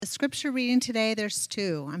scripture reading today, there's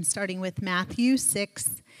two. I'm starting with Matthew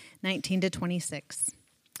 6:19-26.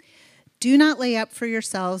 Do not lay up for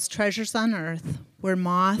yourselves treasures on earth, where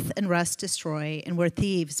moth and rust destroy, and where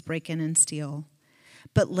thieves break in and steal.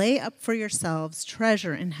 But lay up for yourselves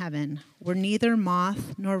treasure in heaven, where neither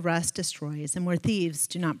moth nor rust destroys, and where thieves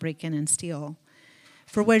do not break in and steal.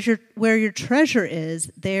 For where your treasure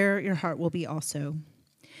is, there your heart will be also.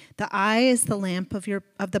 The eye is the lamp of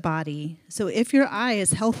the body, so if your eye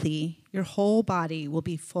is healthy, your whole body will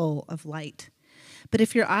be full of light. But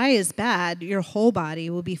if your eye is bad, your whole body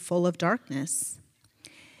will be full of darkness.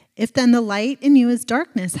 If then the light in you is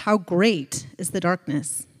darkness, how great is the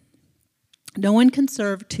darkness? No one can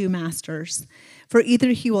serve two masters, for either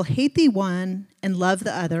he will hate the one and love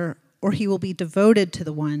the other, or he will be devoted to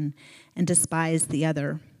the one and despise the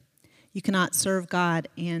other. You cannot serve God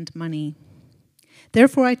and money.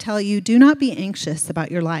 Therefore I tell you, do not be anxious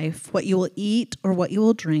about your life, what you will eat or what you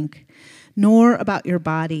will drink, nor about your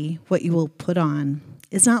body, what you will put on.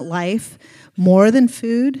 Is not life more than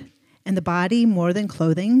food, and the body more than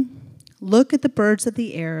clothing? Look at the birds of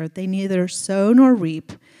the air. They neither sow nor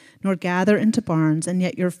reap, nor gather into barns, and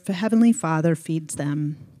yet your heavenly Father feeds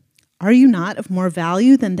them. Are you not of more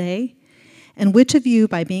value than they? And which of you,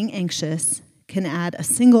 by being anxious, can add a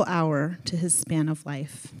single hour to his span of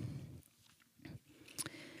life?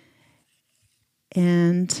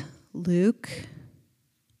 And Luke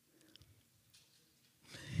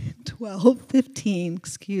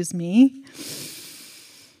 12:15,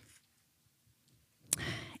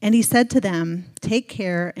 And he said to them, take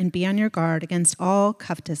care and be on your guard against all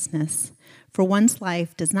covetousness, for one's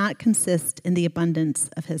life does not consist in the abundance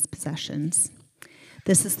of his possessions.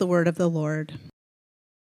 This is the word of the Lord.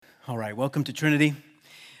 All right, welcome to Trinity.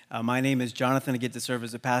 My name is Jonathan. I get to serve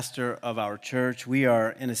as a pastor of our church. We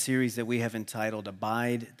are in a series that we have entitled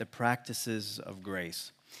Abide the Practices of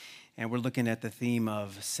Grace. And we're looking at the theme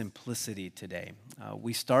of simplicity today.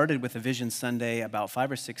 We started with a Vision Sunday about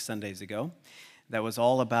 5 or 6 Sundays ago. That was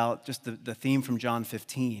all about just the theme from John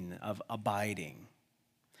 15 of abiding.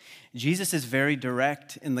 Jesus is very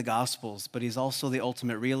direct in the Gospels, but he's also the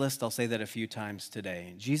ultimate realist. I'll say that a few times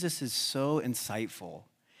today. Jesus is so insightful.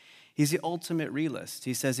 He's the ultimate realist.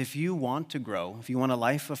 He says, if you want to grow, if you want a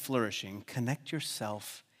life of flourishing, connect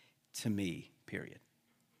yourself to me, period.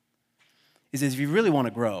 He says, if you really want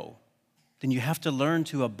to grow, then you have to learn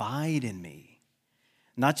to abide in me.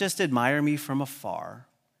 Not just admire me from afar,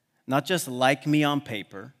 not just like me on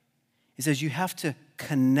paper. He says, you have to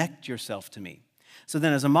connect yourself to me. So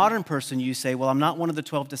then as a modern person, you say, well, I'm not one of the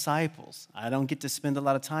 12 disciples. I don't get to spend a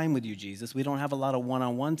lot of time with you, Jesus. We don't have a lot of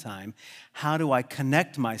one-on-one time. How do I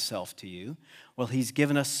connect myself to you? Well, he's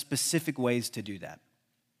given us specific ways to do that.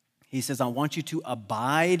 He says, I want you to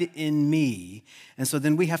abide in me. And so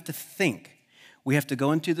then we have to think. We have to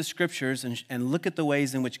go into the scriptures and look at the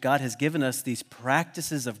ways in which God has given us these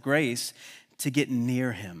practices of grace to get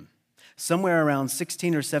near him. Somewhere around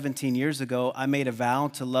 16 or 17 years ago, I made a vow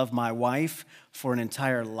to love my wife for an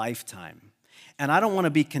entire lifetime. And I don't want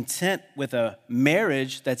to be content with a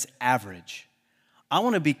marriage that's average. I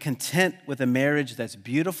want to be content with a marriage that's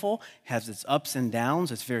beautiful, has its ups and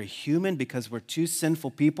downs. It's very human because we're two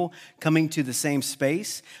sinful people coming to the same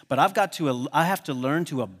space. But I have to learn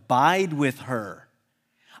to abide with her.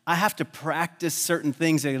 I have to practice certain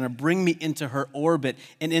things that are going to bring me into her orbit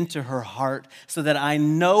and into her heart so that I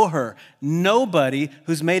know her. Nobody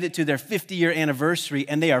who's made it to their 50-year anniversary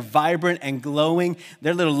and they are vibrant and glowing,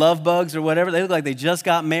 they're little love bugs or whatever, they look like they just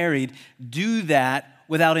got married, do that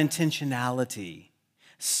without intentionality.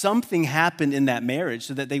 Something happened in that marriage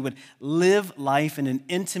so that they would live life in an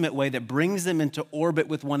intimate way that brings them into orbit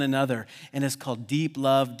with one another, and it's called deep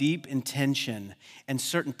love, deep intention, and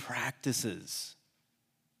certain practices.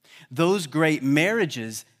 Those great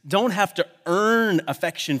marriages don't have to earn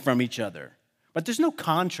affection from each other. But there's no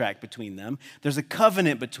contract between them. There's a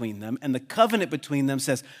covenant between them. And the covenant between them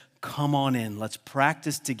says, come on in. Let's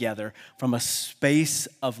practice together from a space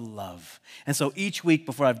of love. And so each week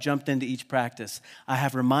before I've jumped into each practice, I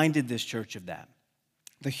have reminded this church of that.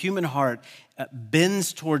 The human heart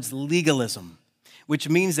bends towards legalism, which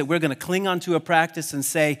means that we're going to cling onto a practice and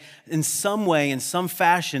say, in some way, in some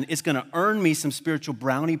fashion, it's going to earn me some spiritual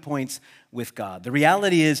brownie points with God. The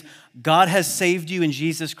reality is, God has saved you in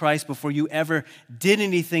Jesus Christ before you ever did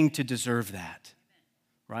anything to deserve that,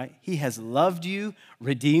 right? He has loved you,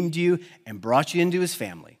 redeemed you, and brought you into his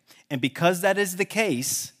family. And because that is the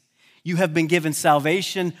case, you have been given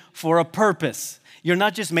salvation for a purpose. You're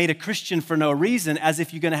not just made a Christian for no reason, as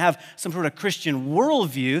if you're going to have some sort of Christian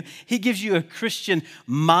worldview. He gives you a Christian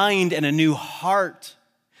mind and a new heart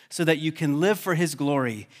so that you can live for his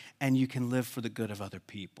glory and you can live for the good of other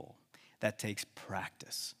people. That takes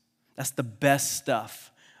practice. That's the best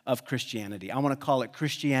stuff of Christianity. I want to call it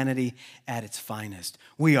Christianity at its finest.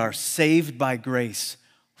 We are saved by grace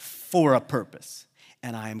for a purpose,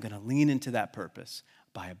 and I am going to lean into that purpose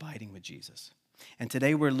by abiding with Jesus. And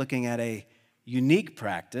today we're looking at a unique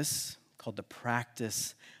practice called the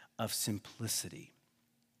practice of simplicity.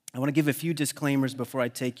 I want to give a few disclaimers before I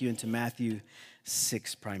take you into Matthew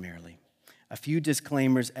 6 primarily. A few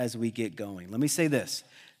disclaimers as we get going. Let me say this.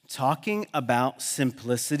 Talking about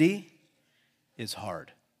simplicity is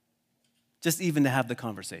hard. Just even to have the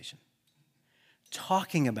conversation.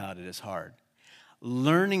 Talking about it is hard.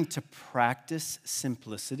 Learning to practice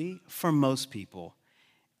simplicity for most people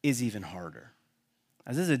is even harder.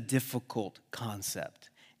 This is a difficult concept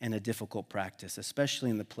and a difficult practice, especially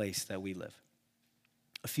in the place that we live.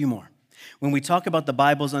 A few more. When we talk about the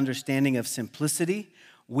Bible's understanding of simplicity,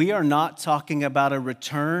 we are not talking about a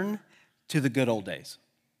return to the good old days.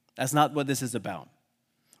 That's not what this is about.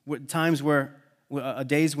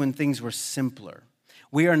 Days when things were simpler.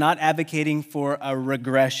 We are not advocating for a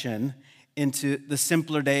regression into the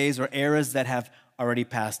simpler days or eras that have already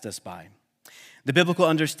passed us by. The biblical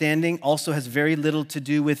understanding also has very little to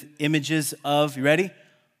do with images of, you ready?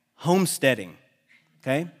 Homesteading.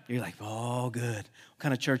 Okay? You're like, oh, good. What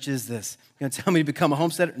kind of church is this? You're going to tell me to become a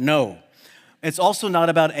homesteader? No. It's also not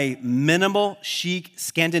about a minimal, chic,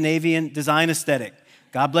 Scandinavian design aesthetic.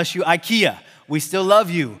 God bless you, IKEA. We still love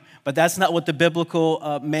you. But that's not what the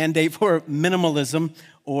biblical mandate for minimalism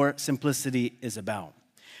or simplicity is about.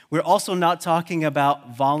 We're also not talking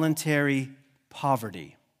about voluntary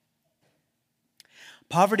poverty.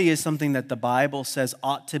 Poverty is something that the Bible says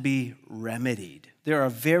ought to be remedied. There are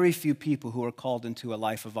very few people who are called into a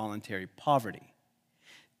life of voluntary poverty.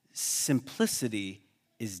 Simplicity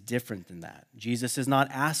is different than that. Jesus is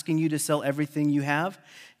not asking you to sell everything you have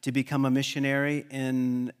to become a missionary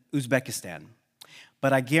in Uzbekistan.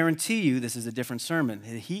 But I guarantee you, this is a different sermon,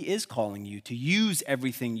 he is calling you to use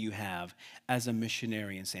everything you have as a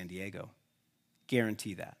missionary in San Diego.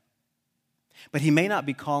 Guarantee that. But he may not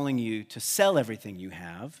be calling you to sell everything you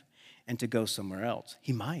have and to go somewhere else.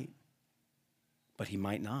 He might, but he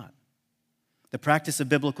might not. The practice of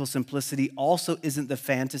biblical simplicity also isn't the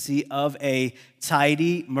fantasy of a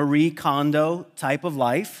tidy Marie Kondo type of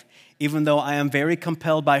life, even though I am very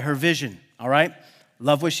compelled by her vision, all right?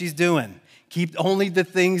 Love what she's doing. Keep only the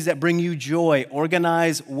things that bring you joy.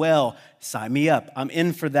 Organize well. Sign me up. I'm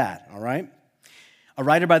in for that, all right? A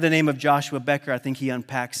writer by the name of Joshua Becker, I think he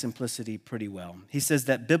unpacks simplicity pretty well. He says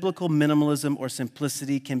that biblical minimalism or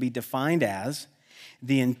simplicity can be defined as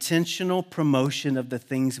the intentional promotion of the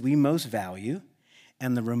things we most value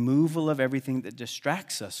and the removal of everything that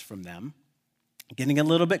distracts us from them. Getting a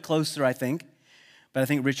little bit closer, I think, but I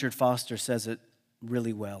think Richard Foster says it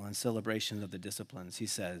really well in Celebration of the Disciplines. He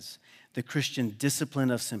says, the Christian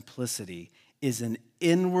discipline of simplicity is an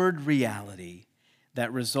inward reality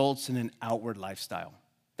that results in an outward lifestyle.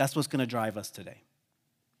 That's what's going to drive us today.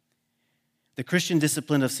 The Christian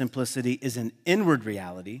discipline of simplicity is an inward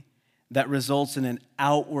reality that results in an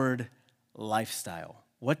outward lifestyle.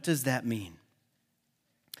 What does that mean?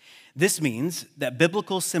 This means that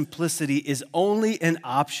biblical simplicity is only an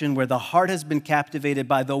option where the heart has been captivated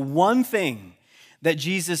by the one thing that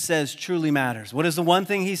Jesus says truly matters. What is the one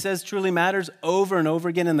thing he says truly matters over and over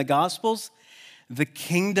again in the Gospels? The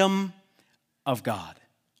kingdom of God.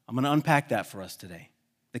 I'm going to unpack that for us today.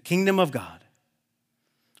 The kingdom of God,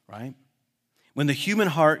 right? When the human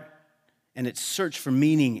heart and its search for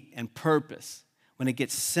meaning and purpose, when it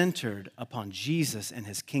gets centered upon Jesus and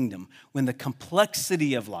his kingdom, when the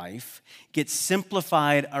complexity of life gets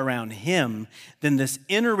simplified around him, then this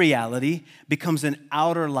inner reality becomes an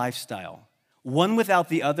outer lifestyle. One without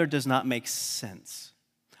the other does not make sense.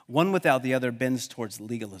 One without the other bends towards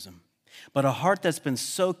legalism. But a heart that's been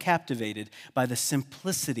so captivated by the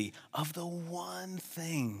simplicity of the one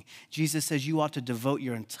thing Jesus says you ought to devote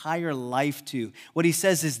your entire life to. What he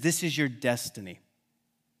says is this is your destiny.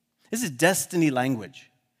 This is destiny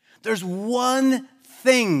language. There's one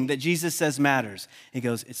thing that Jesus says matters. He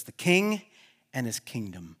goes, it's the king and his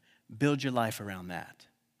kingdom. Build your life around that.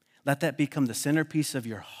 Let that become the centerpiece of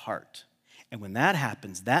your heart. And when that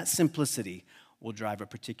happens, that simplicity will drive a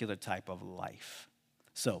particular type of life.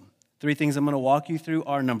 So, 3 things I'm going to walk you through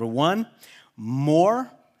are number 1,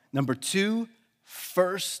 more, number 2,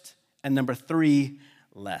 first, and number 3,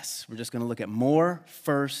 less. We're just going to look at more,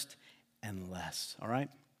 first, and less, all right?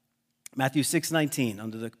 Matthew 6:19,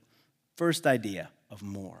 under the first idea of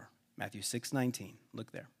more. Matthew 6:19,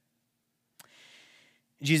 look there.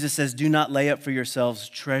 Jesus says, do not lay up for yourselves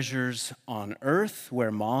treasures on earth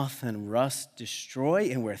where moth and rust destroy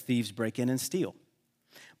and where thieves break in and steal.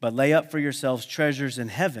 But lay up for yourselves treasures in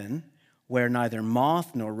heaven where neither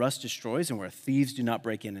moth nor rust destroys and where thieves do not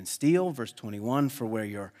break in and steal. Verse 21, for where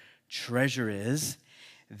your treasure is,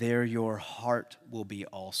 there your heart will be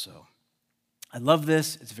also. I love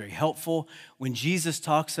this. It's very helpful. When Jesus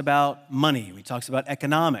talks about money, when he talks about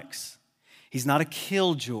economics, he's not a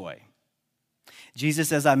killjoy.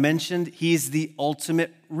 Jesus, as I mentioned, he's the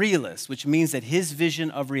ultimate realist, which means that his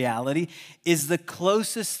vision of reality is the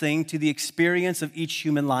closest thing to the experience of each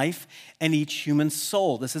human life and each human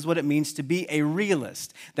soul. This is what it means to be a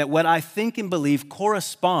realist, that what I think and believe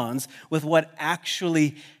corresponds with what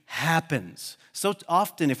actually happens. So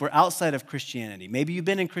often, if we're outside of Christianity, maybe you've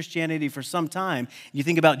been in Christianity for some time, you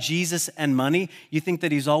think about Jesus and money, you think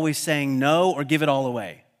that he's always saying no or give it all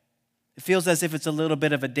away. It feels as if it's a little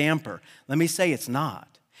bit of a damper. Let me say it's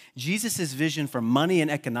not. Jesus' vision for money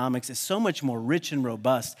and economics is so much more rich and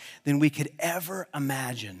robust than we could ever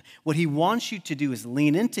imagine. What he wants you to do is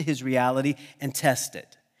lean into his reality and test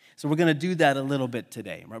it. So we're going to do that a little bit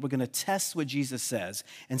today, right? We're going to test what Jesus says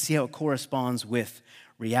and see how it corresponds with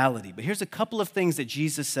reality. But here's a couple of things that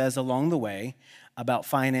Jesus says along the way about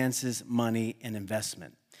finances, money, and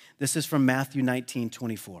investment. This is from Matthew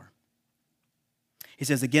 19:24. He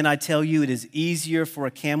says, again, I tell you, it is easier for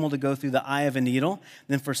a camel to go through the eye of a needle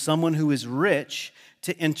than for someone who is rich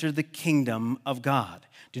to enter the kingdom of God.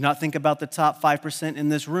 Do not think about the top 5% in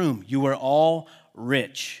this room. You are all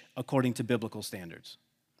rich according to biblical standards.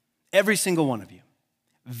 Every single one of you.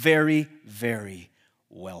 Very, very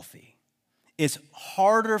wealthy. It's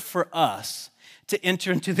harder for us to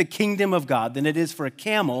enter into the kingdom of God than it is for a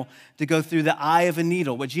camel to go through the eye of a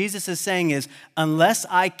needle. What Jesus is saying is, unless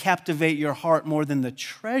I captivate your heart more than the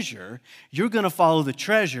treasure, you're going to follow the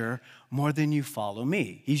treasure more than you follow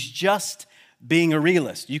me. He's just being a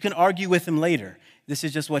realist. You can argue with him later. This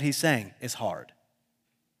is just what he's saying. It's hard.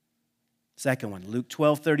 Second one, Luke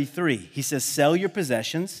 12:33. He says, sell your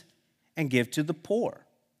possessions and give to the poor.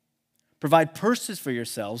 Provide purses for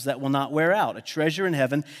yourselves that will not wear out, a treasure in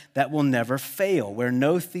heaven that will never fail, where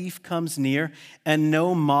no thief comes near and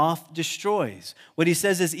no moth destroys. What he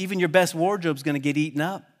says is even your best wardrobe is going to get eaten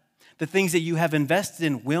up. The things that you have invested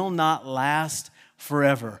in will not last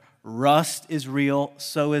forever. Rust is real,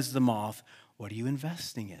 so is the moth. What are you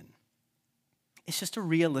investing in? It's just a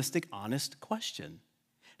realistic, honest question.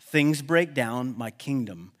 Things break down, my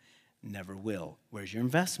kingdom never will. Where's your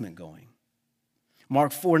investment going?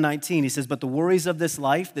 Mark 4:19, he says, but the worries of this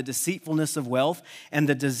life, the deceitfulness of wealth, and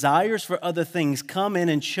the desires for other things come in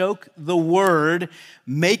and choke the word,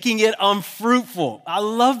 making it unfruitful. I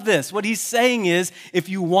love this. What he's saying is, if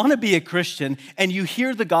you want to be a Christian and you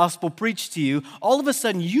hear the gospel preached to you, all of a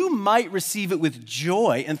sudden you might receive it with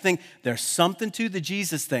joy and think there's something to the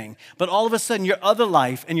Jesus thing. But all of a sudden your other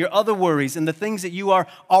life and your other worries and the things that you are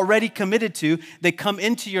already committed to, they come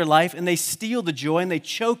into your life and they steal the joy and they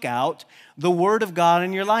choke out the word of God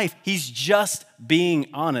in your life. He's just being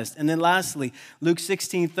honest. And then lastly, Luke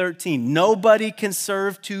 16:13. Nobody can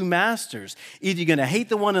serve two masters. Either you're going to hate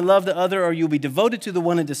the one and love the other, or you'll be devoted to the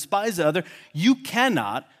one and despise the other. You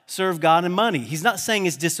cannot serve God and money. He's not saying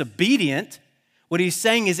it's disobedient. What he's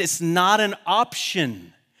saying is it's not an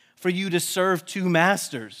option for you to serve two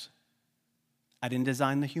masters. I didn't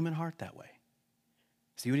design the human heart that way.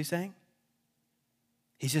 See what he's saying?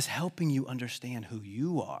 He's just helping you understand who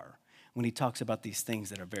you are when he talks about these things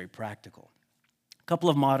that are very practical. A couple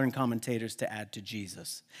of modern commentators to add to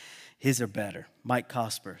Jesus. His are better. Mike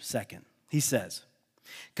Cosper, second. He says,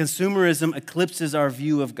 consumerism eclipses our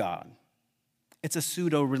view of God. It's a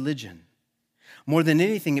pseudo-religion. More than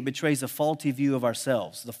anything, it betrays a faulty view of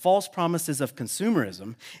ourselves. The false promises of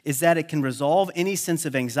consumerism is that it can resolve any sense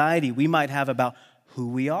of anxiety we might have about who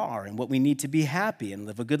we are and what we need to be happy and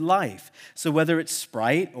live a good life. So whether it's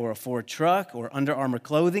Sprite or a Ford truck or Under Armour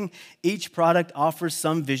clothing, each product offers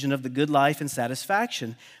some vision of the good life and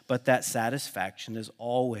satisfaction, but that satisfaction is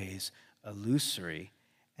always illusory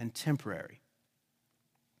and temporary.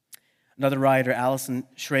 Another writer, Allison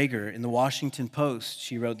Schrager, in the Washington Post,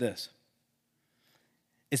 she wrote this.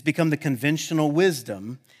 It's become the conventional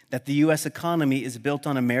wisdom that the U.S. economy is built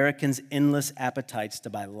on Americans' endless appetites to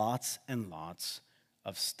buy lots and lots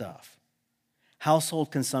of stuff.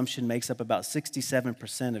 Household consumption makes up about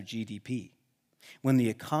 67% of GDP. When the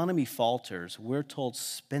economy falters, we're told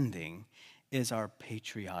spending is our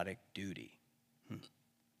patriotic duty.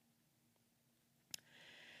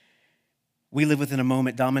 We live within a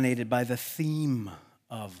moment dominated by the theme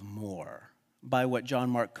of more, by what John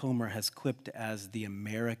Mark Comer has quipped as the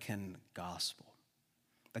American gospel.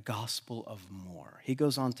 the gospel of more. He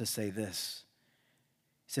goes on to say this.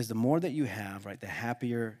 He says, the more that you have, right, the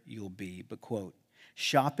happier you'll be. But, quote,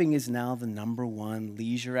 shopping is now the number one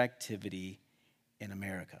leisure activity in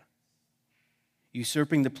America,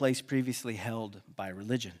 usurping the place previously held by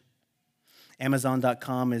religion.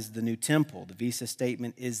 Amazon.com is the new temple. The Visa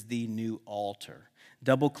statement is the new altar.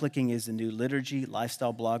 Double-clicking is the new liturgy.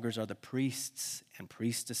 Lifestyle bloggers are the priests and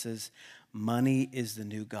priestesses. Money is the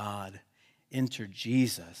new God. Enter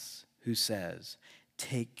Jesus, who says,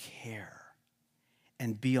 take care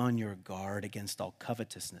and be on your guard against all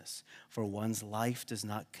covetousness, for one's life does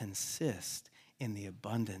not consist in the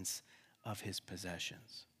abundance of his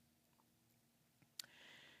possessions.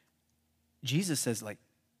 Jesus says,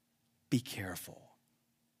 be careful.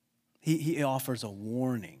 He offers a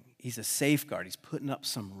warning. He's a safeguard. He's putting up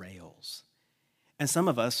some rails. And some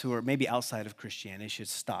of us who are maybe outside of Christianity should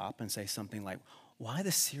stop and say something like, why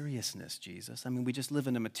the seriousness, Jesus? I mean, we just live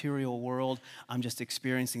in a material world. I'm just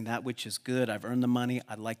experiencing that which is good. I've earned the money.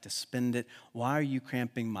 I'd like to spend it. Why are you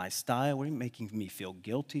cramping my style? Why are you making me feel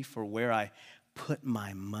guilty for where I put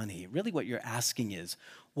my money? Really what you're asking is,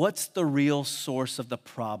 what's the real source of the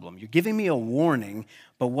problem? You're giving me a warning,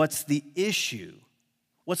 but what's the issue?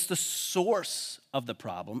 What's the source of the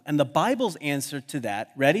problem? And the Bible's answer to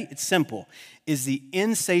that, ready? It's simple, is the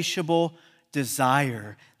insatiable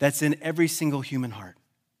desire that's in every single human heart.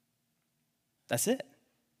 That's it.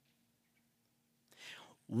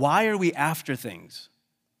 Why are we after things?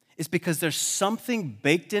 It's because there's something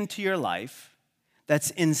baked into your life that's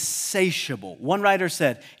insatiable. One writer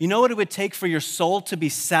said, you know what it would take for your soul to be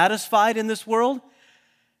satisfied in this world?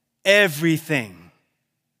 Everything.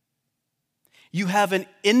 You have an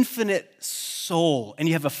infinite soul and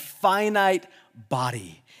you have a finite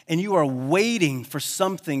body. And you are waiting for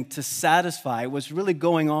something to satisfy what's really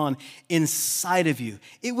going on inside of you.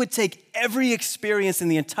 It would take every experience in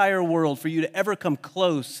the entire world for you to ever come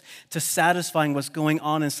close to satisfying what's going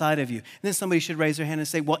on inside of you. And then somebody should raise their hand and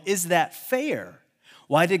say, well, is that fair?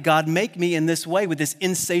 Why did God make me in this way with this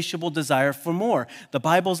insatiable desire for more? The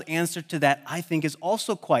Bible's answer to that, I think, is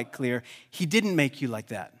also quite clear. He didn't make you like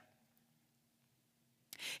that.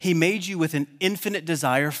 He made you with an infinite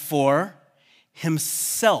desire for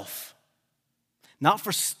himself, not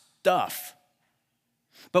for stuff.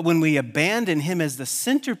 But when we abandon him as the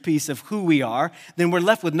centerpiece of who we are, then we're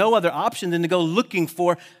left with no other option than to go looking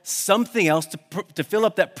for something else to fill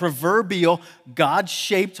up that proverbial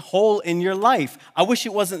God-shaped hole in your life. I wish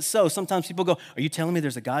it wasn't so. Sometimes people go, are you telling me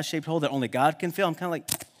there's a God-shaped hole that only God can fill? I'm kind of like,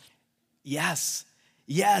 yes,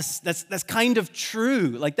 that's kind of true.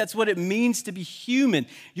 Like, that's what it means to be human.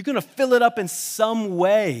 You're going to fill it up in some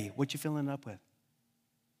way. What you filling it up with?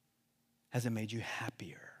 Has it made you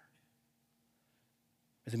happier?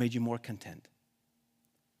 Has it made you more content?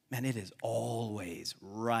 Man, it is always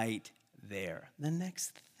right there. The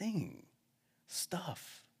next thing,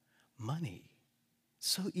 stuff, money.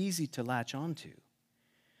 So easy to latch onto.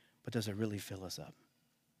 But does it really fill us up?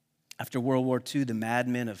 After World War II, the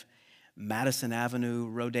madmen of Madison Avenue,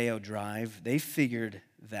 Rodeo Drive, they figured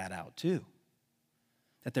that out too.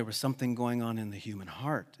 That there was something going on in the human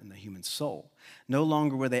heart, in the human soul. No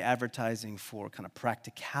longer were they advertising for kind of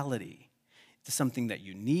practicality, to something that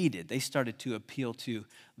you needed. They started to appeal to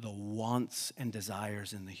the wants and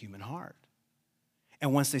desires in the human heart.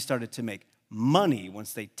 And once they started to make money,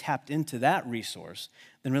 once they tapped into that resource,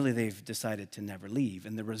 then really they've decided to never leave.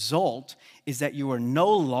 And the result is that you are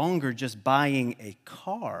no longer just buying a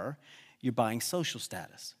car, you're buying social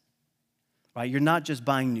status, right? You're not just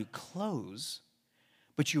buying new clothes,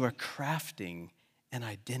 but you are crafting an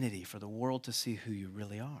identity for the world to see who you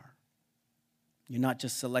really are. You're not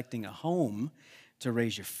just selecting a home to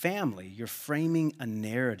raise your family, you're framing a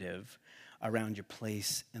narrative around your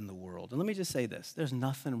place in the world. And let me just say this, there's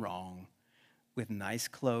nothing wrong with nice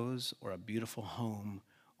clothes or a beautiful home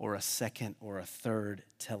or a second or a third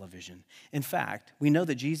television. In fact, we know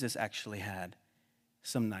that Jesus actually had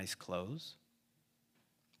some nice clothes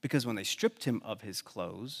because when they stripped him of his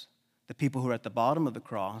clothes, the people who were at the bottom of the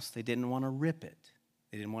cross, they didn't want to rip it.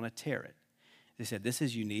 They didn't want to tear it. They said, this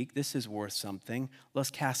is unique. This is worth something. Let's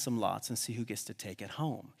cast some lots and see who gets to take it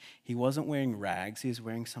home. He wasn't wearing rags. He was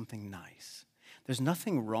wearing something nice. There's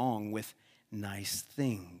nothing wrong with nice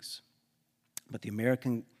things. But the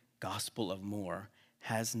American gospel of more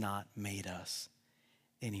has not made us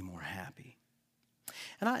any more happy.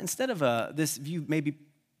 And instead of this view, maybe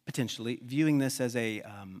potentially viewing this as a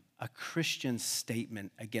Christian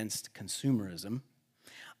statement against consumerism,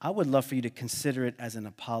 I would love for you to consider it as an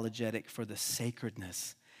apologetic for the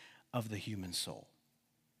sacredness of the human soul.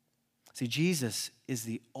 See, Jesus is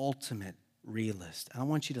the ultimate realist. I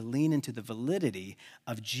want you to lean into the validity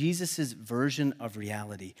of Jesus' version of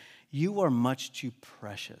reality. You are much too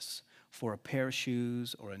precious for a pair of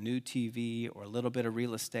shoes or a new TV or a little bit of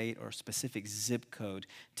real estate or a specific zip code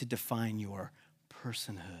to define your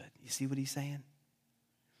personhood. You see what he's saying?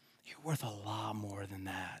 You're worth a lot more than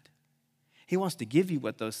that. He wants to give you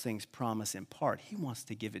what those things promise in part. He wants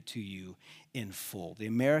to give it to you in full. The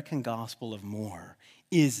American gospel of more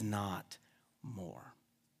is not more.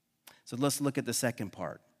 So let's look at the second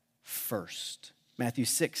part first. Matthew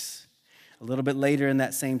 6, a little bit later in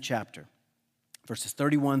that same chapter, verses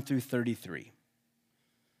 31 through 33.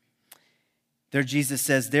 There Jesus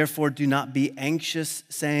says, therefore do not be anxious,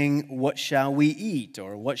 saying, what shall we eat,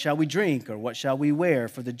 or what shall we drink, or what shall we wear?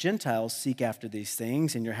 For the Gentiles seek after these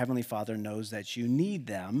things, and your heavenly Father knows that you need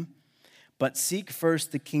them. But seek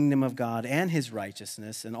first the kingdom of God and his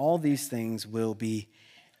righteousness, and all these things will be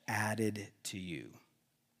added to you.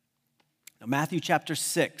 Now, Matthew chapter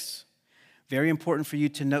 6, very important for you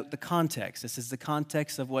to note the context. This is the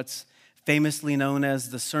context of what's famously known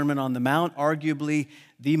as the Sermon on the Mount, arguably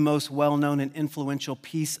the most well-known and influential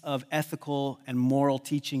piece of ethical and moral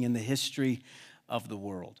teaching in the history of the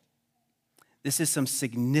world. This is some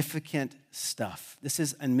significant stuff. This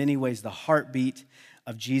is, in many ways, the heartbeat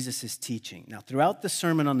of Jesus' teaching. Now, throughout the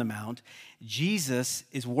Sermon on the Mount, Jesus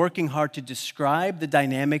is working hard to describe the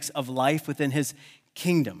dynamics of life within his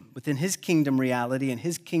kingdom reality and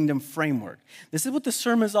his kingdom framework. This is what the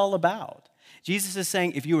sermon is all about. Jesus is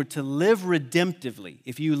saying, if you were to live redemptively,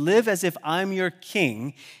 if you live as if I'm your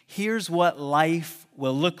king, here's what life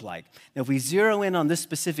will look like. Now, if we zero in on this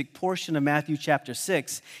specific portion of Matthew chapter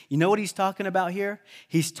 6, you know what he's talking about here?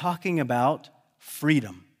 He's talking about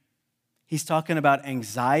freedom. He's talking about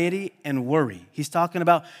anxiety and worry. He's talking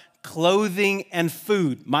about clothing and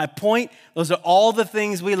food. My point, those are all the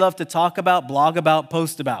things we love to talk about, blog about,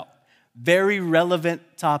 post about. Very relevant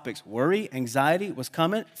topics. Worry, anxiety, what's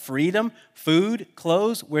coming, freedom, food,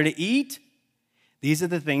 clothes, where to eat. These are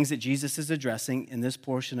the things that Jesus is addressing in this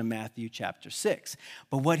portion of Matthew chapter 6.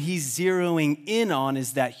 But what he's zeroing in on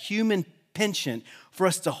is that human penchant for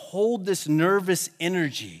us to hold this nervous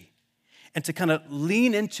energy and to kind of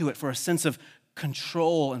lean into it for a sense of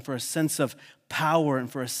control and for a sense of power and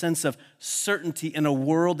for a sense of certainty in a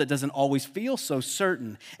world that doesn't always feel so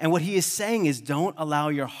certain. And what he is saying is, don't allow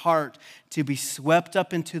your heart to be swept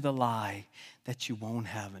up into the lie that you won't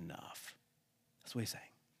have enough. That's what he's saying.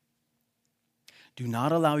 Do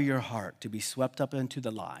not allow your heart to be swept up into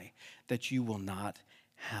the lie that you will not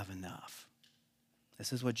have enough.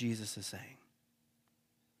 This is what Jesus is saying.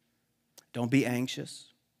 Don't be anxious.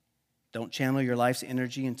 Don't channel your life's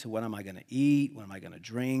energy into what am I going to eat, what am I going to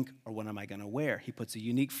drink, or what am I going to wear. He puts a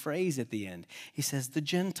unique phrase at the end. He says, the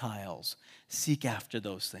Gentiles seek after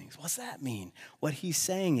those things. What's that mean? What he's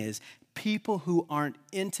saying is people who aren't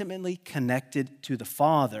intimately connected to the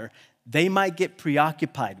Father, they might get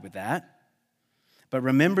preoccupied with that. But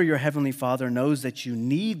remember, your heavenly Father knows that you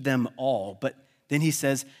need them all. But then he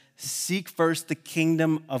says, seek first the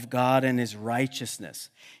kingdom of God and his righteousness.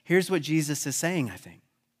 Here's what Jesus is saying, I think.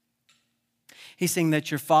 He's saying that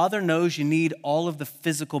your Father knows you need all of the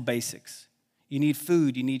physical basics. You need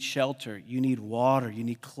food, you need shelter, you need water, you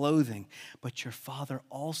need clothing. But your Father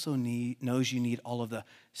also knows you need all of the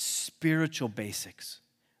spiritual basics: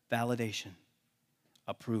 validation,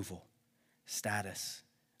 approval, status,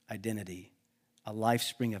 identity, a life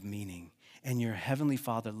spring of meaning. And your Heavenly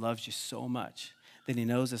Father loves you so much that he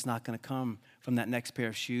knows it's not going to come from that next pair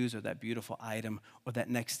of shoes or that beautiful item or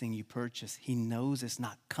that next thing you purchase. He knows it's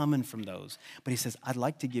not coming from those. But he says, I'd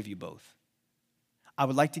like to give you both. I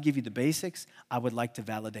would like to give you the basics. I would like to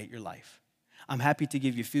validate your life. I'm happy to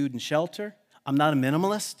give you food and shelter. I'm not a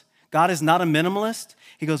minimalist. God is not a minimalist.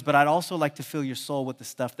 He goes, but I'd also like to fill your soul with the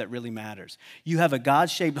stuff that really matters. You have a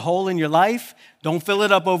God-shaped hole in your life. Don't fill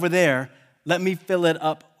it up over there. Let me fill it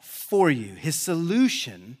up for you. His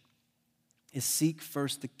solution is seek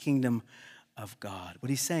first the kingdom of God. What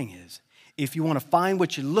he's saying is, if you want to find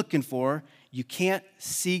what you're looking for, you can't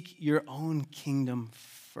seek your own kingdom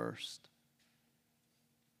first.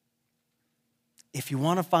 If you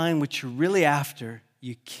want to find what you're really after,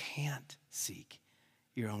 you can't seek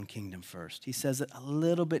your own kingdom first. He says it a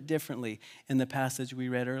little bit differently in the passage we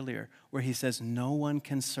read earlier, where he says, no one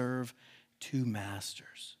can serve two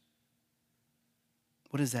masters.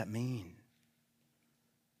 What does that mean?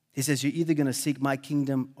 He says, you're either going to seek my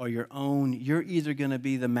kingdom or your own. You're either going to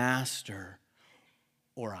be the master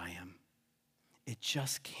or I am. It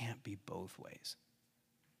just can't be both ways.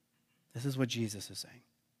 This is what Jesus is saying.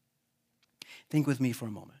 Think with me for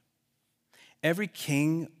a moment. Every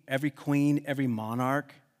king, every queen, every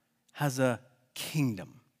monarch has a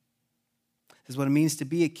kingdom. This is what it means to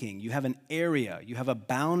be a king. You have an area, you have a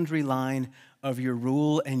boundary line of your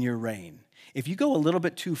rule and your reign. If you go a little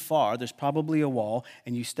bit too far, there's probably a wall,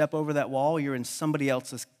 and you step over that wall, you're in somebody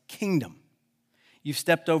else's kingdom. You've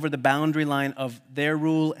stepped over the boundary line of their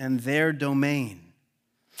rule and their domain.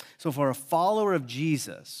 So for a follower of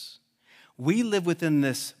Jesus, we live within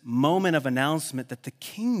this moment of announcement that the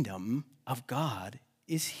kingdom of God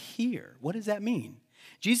is here. What does that mean?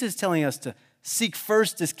 Jesus is telling us to seek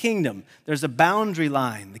first his kingdom. There's a boundary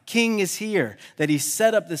line. The king is here, that he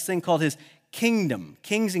set up this thing called his kingdom.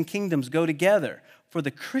 Kings and kingdoms go together. For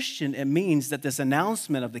the Christian, it means that this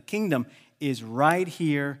announcement of the kingdom is right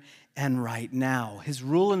here and right now. His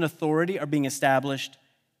rule and authority are being established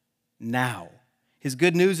now. His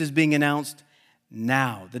good news is being announced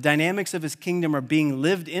now. The dynamics of his kingdom are being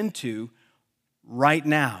lived into right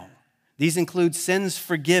now. These include sins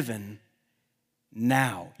forgiven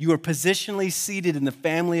now. You are positionally seated in the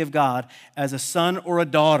family of God as a son or a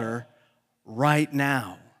daughter right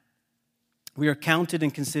now. We are counted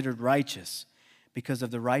and considered righteous because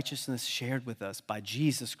of the righteousness shared with us by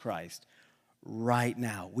Jesus Christ right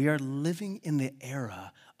now. We are living in the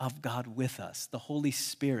era of God with us, the Holy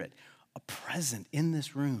Spirit, present in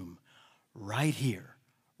this room right here,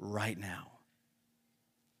 right now.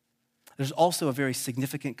 There's also a very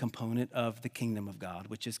significant component of the kingdom of God,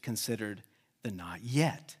 which is considered the not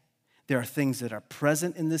yet. There are things that are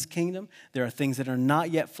present in this kingdom. There are things that are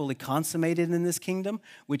not yet fully consummated in this kingdom,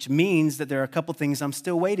 which means that there are a couple things I'm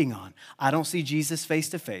still waiting on. I don't see Jesus face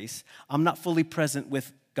to face. I'm not fully present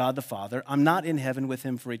with God the Father. I'm not in heaven with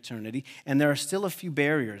him for eternity. And there are still a few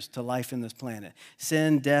barriers to life in this planet.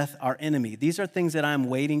 Sin, death, our enemy. These are things that I'm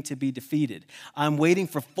waiting to be defeated. I'm waiting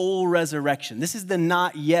for full resurrection. This is the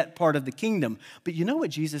not yet part of the kingdom. But you know what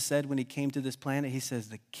Jesus said when he came to this planet? He says,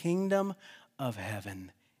 the kingdom of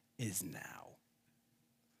heaven is now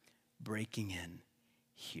breaking in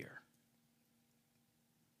here.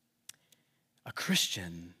 A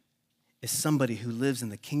Christian is somebody who lives in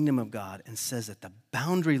the kingdom of God and says that the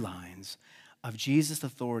boundary lines of Jesus'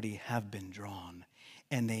 authority have been drawn,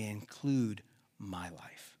 and they include my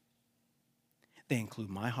life. They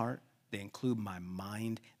include my heart. They include my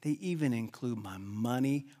mind. They even include my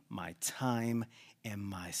money, my time, and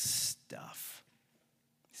my stuff.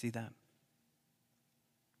 See that?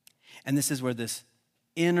 And this is where this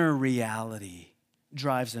inner reality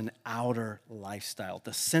drives an outer lifestyle.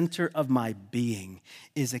 The center of my being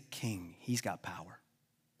is a king. He's got power.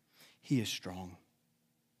 He is strong.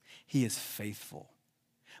 He is faithful.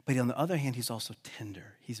 But on the other hand, he's also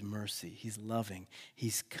tender. He's mercy. He's loving.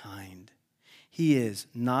 He's kind. He is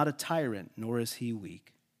not a tyrant, nor is he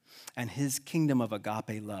weak. And his kingdom of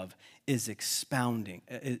agape love is expanding,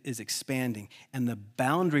 and the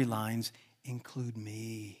boundary lines include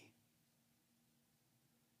me.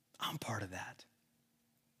 I'm part of that.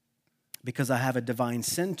 Because I have a divine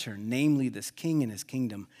center, namely this king and his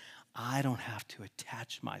kingdom, I don't have to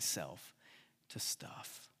attach myself to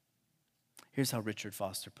stuff. Here's how Richard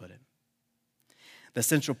Foster put it. The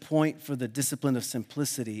central point for the discipline of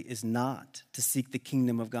simplicity is not to seek the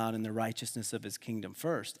kingdom of God and the righteousness of his kingdom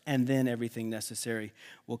first, and then everything necessary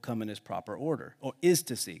will come in its proper order, or is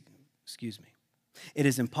to seek, It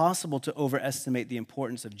is impossible to overestimate the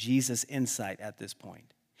importance of Jesus' insight at this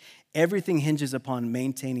point. Everything hinges upon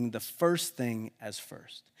maintaining the first thing as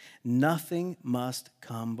first. Nothing must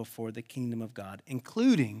come before the kingdom of God,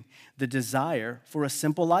 including the desire for a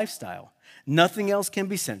simple lifestyle. Nothing else can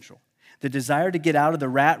be central. The desire to get out of the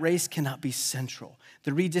rat race cannot be central.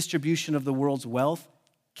 The redistribution of the world's wealth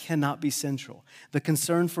cannot be central. The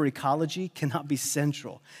concern for ecology cannot be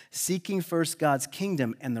central. Seeking first God's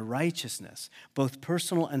kingdom and the righteousness, both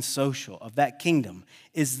personal and social, of that kingdom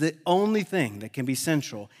is the only thing that can be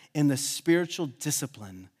central in the spiritual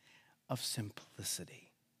discipline of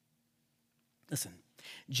simplicity. Listen,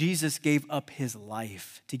 Jesus gave up his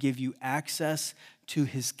life to give you access to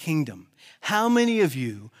his kingdom. How many of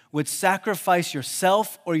you would sacrifice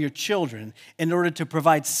yourself or your children in order to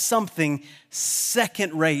provide something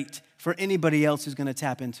second rate for anybody else who's going to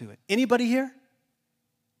tap into it? Anybody here?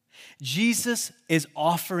 Jesus is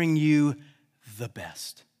offering you the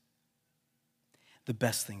best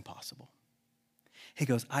thing possible. He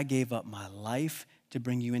goes, I gave up my life to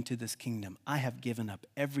bring you into this kingdom. I have given up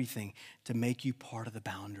everything to make you part of the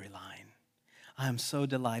boundary line. I am so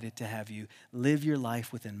delighted to have you live your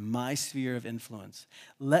life within my sphere of influence.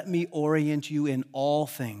 Let me orient you in all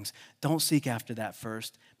things. Don't seek after that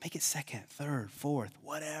first. Make it second, third, fourth,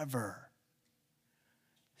 whatever.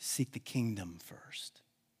 Seek the kingdom first.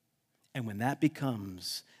 And when that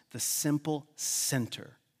becomes the simple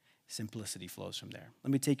center, simplicity flows from there.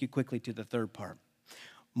 Let me take you quickly to the third part.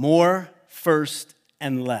 More first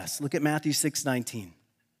and less. Look at Matthew 6:19.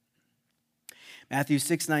 Matthew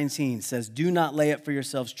 6:19 says, do not lay up for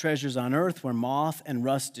yourselves treasures on earth where moth and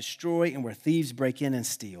rust destroy and where thieves break in and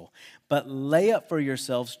steal. But lay up for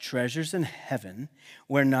yourselves treasures in heaven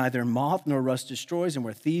where neither moth nor rust destroys and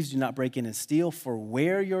where thieves do not break in and steal. For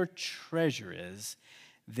where your treasure is,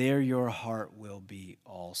 there your heart will be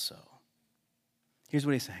also. Here's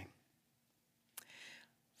what he's saying.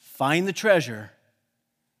 Find the treasure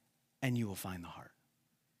and you will find the heart.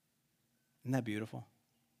 Isn't that beautiful?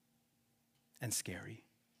 And scary,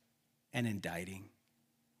 and indicting,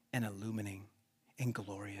 and illuminating, and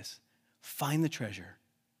glorious. Find the treasure,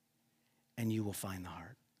 and you will find the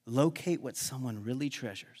heart. Locate what someone really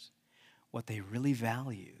treasures, what they really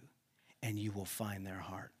value, and you will find their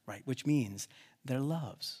heart, right? Which means their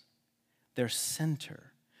loves, their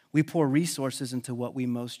center. We pour resources into what we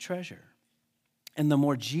most treasure. And the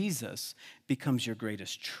more Jesus becomes your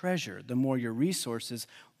greatest treasure, the more your resources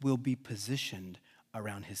will be positioned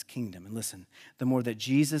around his kingdom. And listen, the more that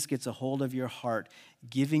Jesus gets a hold of your heart,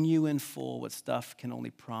 giving you in full what stuff can only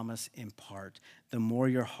promise in part, the more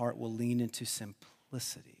your heart will lean into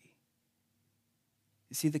simplicity.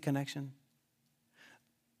 You see the connection?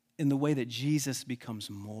 In the way that Jesus becomes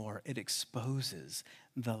more, it exposes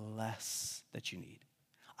the less that you need.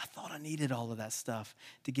 I thought I needed all of that stuff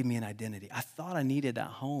to give me an identity. I thought I needed that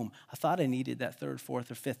home. I thought I needed that third, fourth,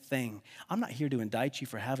 or fifth thing. I'm not here to indict you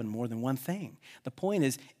for having more than one thing. The point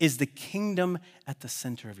is the kingdom at the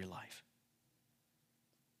center of your life?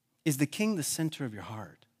 Is the king the center of your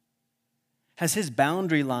heart? Has his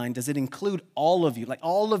boundary line, does it include all of you, like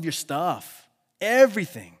all of your stuff,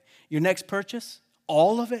 everything? Your next purchase,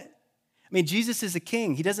 all of it? I mean, Jesus is a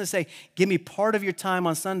king. He doesn't say, give me part of your time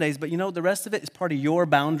on Sundays, but you know, the rest of it is part of your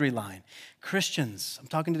boundary line. Christians, I'm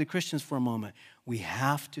talking to the Christians for a moment. We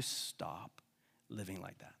have to stop living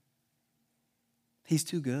like that. He's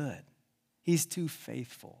too good. He's too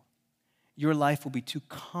faithful. Your life will be too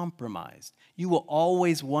compromised. You will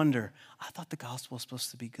always wonder, I thought the gospel was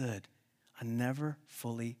supposed to be good. I never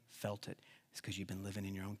fully felt it. It's because you've been living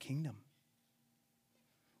in your own kingdom.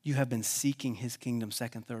 You have been seeking his kingdom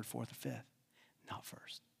second, third, fourth, or fifth, not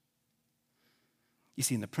first. You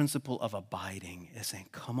see, in the principle of abiding is saying,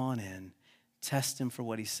 come on in, test him for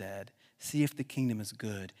what he said, see if the kingdom is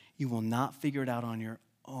good. You will not figure it out on your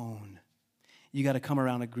own. You got to come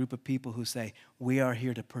around a group of people who say, we are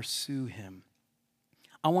here to pursue him.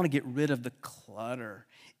 I want to get rid of the clutter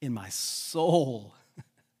in my soul.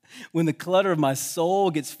 When the clutter of my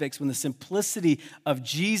soul gets fixed, when the simplicity of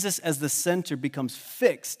Jesus as the center becomes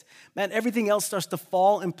fixed, man, everything else starts to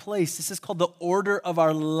fall in place. This is called the order of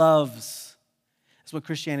our loves. That's what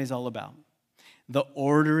Christianity is all about. The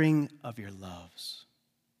ordering of your loves.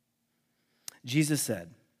 Jesus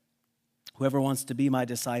said, whoever wants to be my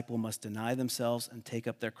disciple must deny themselves and take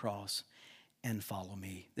up their cross and follow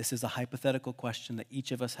me. This is a hypothetical question that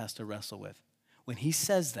each of us has to wrestle with. When he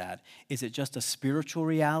says that, is it just a spiritual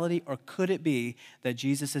reality, or could it be that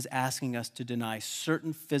Jesus is asking us to deny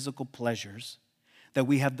certain physical pleasures that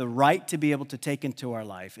we have the right to be able to take into our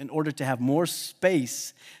life in order to have more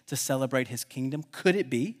space to celebrate his kingdom? Could it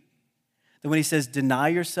be that when he says deny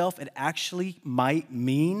yourself, it actually might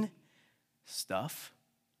mean stuff?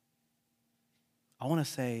 I want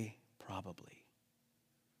to say probably.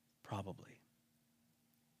 Probably.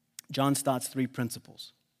 John Stott's 3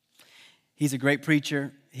 principles. He's a great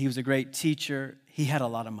preacher. He was a great teacher. He had a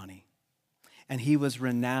lot of money. And he was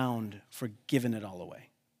renowned for giving it all away.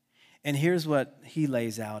 And here's what he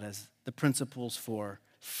lays out as the principles for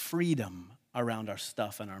freedom around our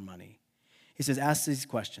stuff and our money. He says, ask these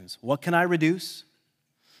questions. What can I reduce?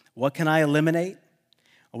 What can I eliminate?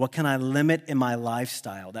 Or what can I limit in my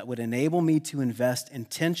lifestyle that would enable me to invest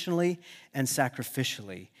intentionally and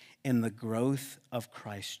sacrificially in the growth of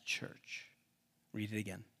Christ's church? Read it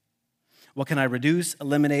again. What can I reduce,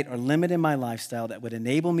 eliminate, or limit in my lifestyle that would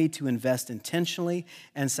enable me to invest intentionally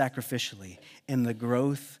and sacrificially in the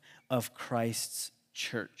growth of Christ's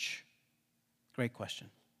church? Great question.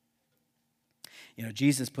 You know,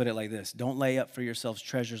 Jesus put it like this: don't lay up for yourselves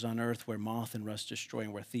treasures on earth where moth and rust destroy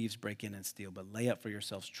and where thieves break in and steal, but lay up for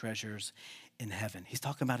yourselves treasures in heaven. He's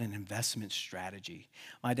talking about an investment strategy.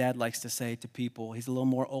 My dad likes to say to people, he's a little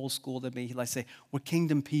more old school than me, he likes to say, we're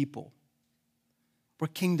kingdom people. We're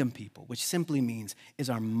kingdom people, which simply means is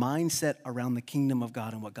our mindset around the kingdom of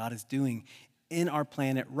God and what God is doing in our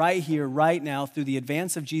planet right here, right now, through the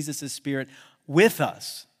advance of Jesus' Spirit with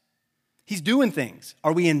us. He's doing things.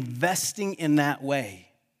 Are we investing in that way?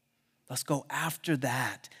 Let's go after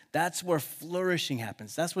that. That's where flourishing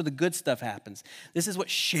happens. That's where the good stuff happens. This is what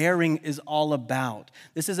sharing is all about.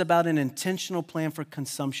 This is about an intentional plan for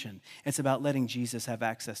consumption. It's about letting Jesus have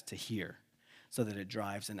access to here so that it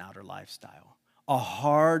drives an outer lifestyle. A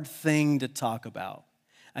hard thing to talk about,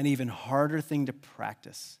 an even harder thing to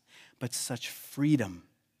practice, but such freedom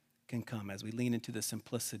can come as we lean into the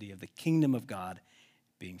simplicity of the kingdom of God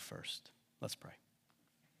being first. Let's pray.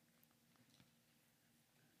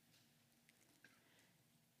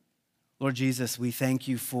 Lord Jesus, we thank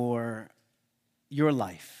you for your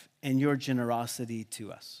life and your generosity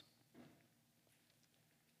to us.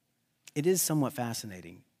 It is somewhat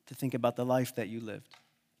fascinating to think about the life that you lived.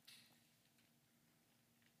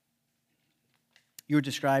 You were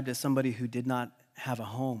described as somebody who did not have a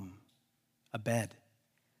home, a bed,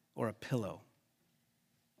 or a pillow.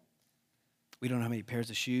 We don't know how many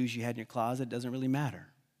pairs of shoes you had in your closet. It doesn't really matter.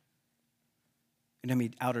 We know how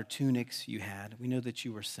many outer tunics you had. We know that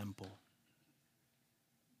you were simple.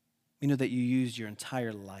 We know that you used your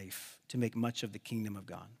entire life to make much of the kingdom of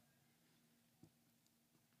God.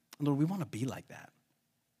 Lord, we want to be like that.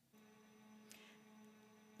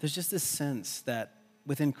 There's just this sense that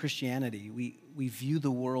within Christianity, we view the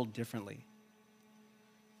world differently.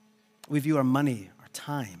 We view our money, our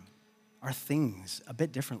time, our things a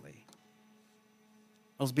bit differently.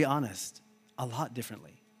 Let's be honest, a lot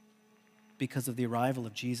differently because of the arrival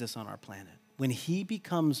of Jesus on our planet. When he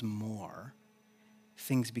becomes more,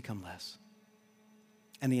 things become less.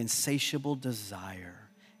 And the insatiable desire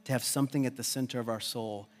to have something at the center of our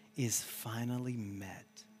soul is finally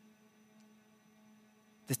met.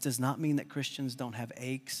 This does not mean that Christians don't have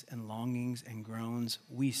aches and longings and groans.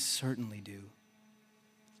 We certainly do.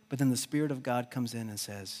 But then the Spirit of God comes in and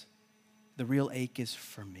says, the real ache is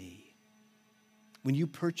for me. When you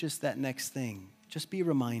purchase that next thing, just be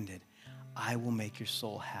reminded, I will make your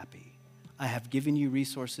soul happy. I have given you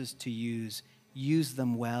resources to use. Use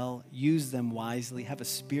them well, use them wisely, have a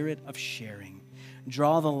spirit of sharing.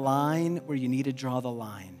 Draw the line where you need to draw the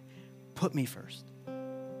line. Put me first.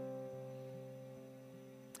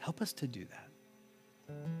 Help us to do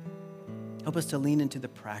that. Help us to lean into the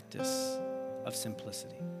practice of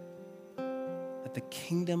simplicity. That the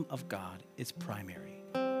kingdom of God is primary.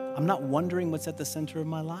 I'm not wondering what's at the center of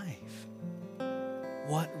my life.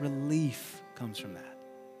 What relief comes from that?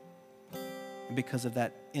 And because of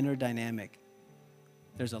that inner dynamic,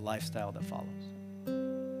 there's a lifestyle that follows.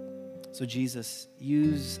 So Jesus,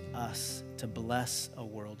 use us to bless a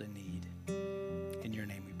world in need. In your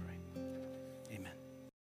name we pray.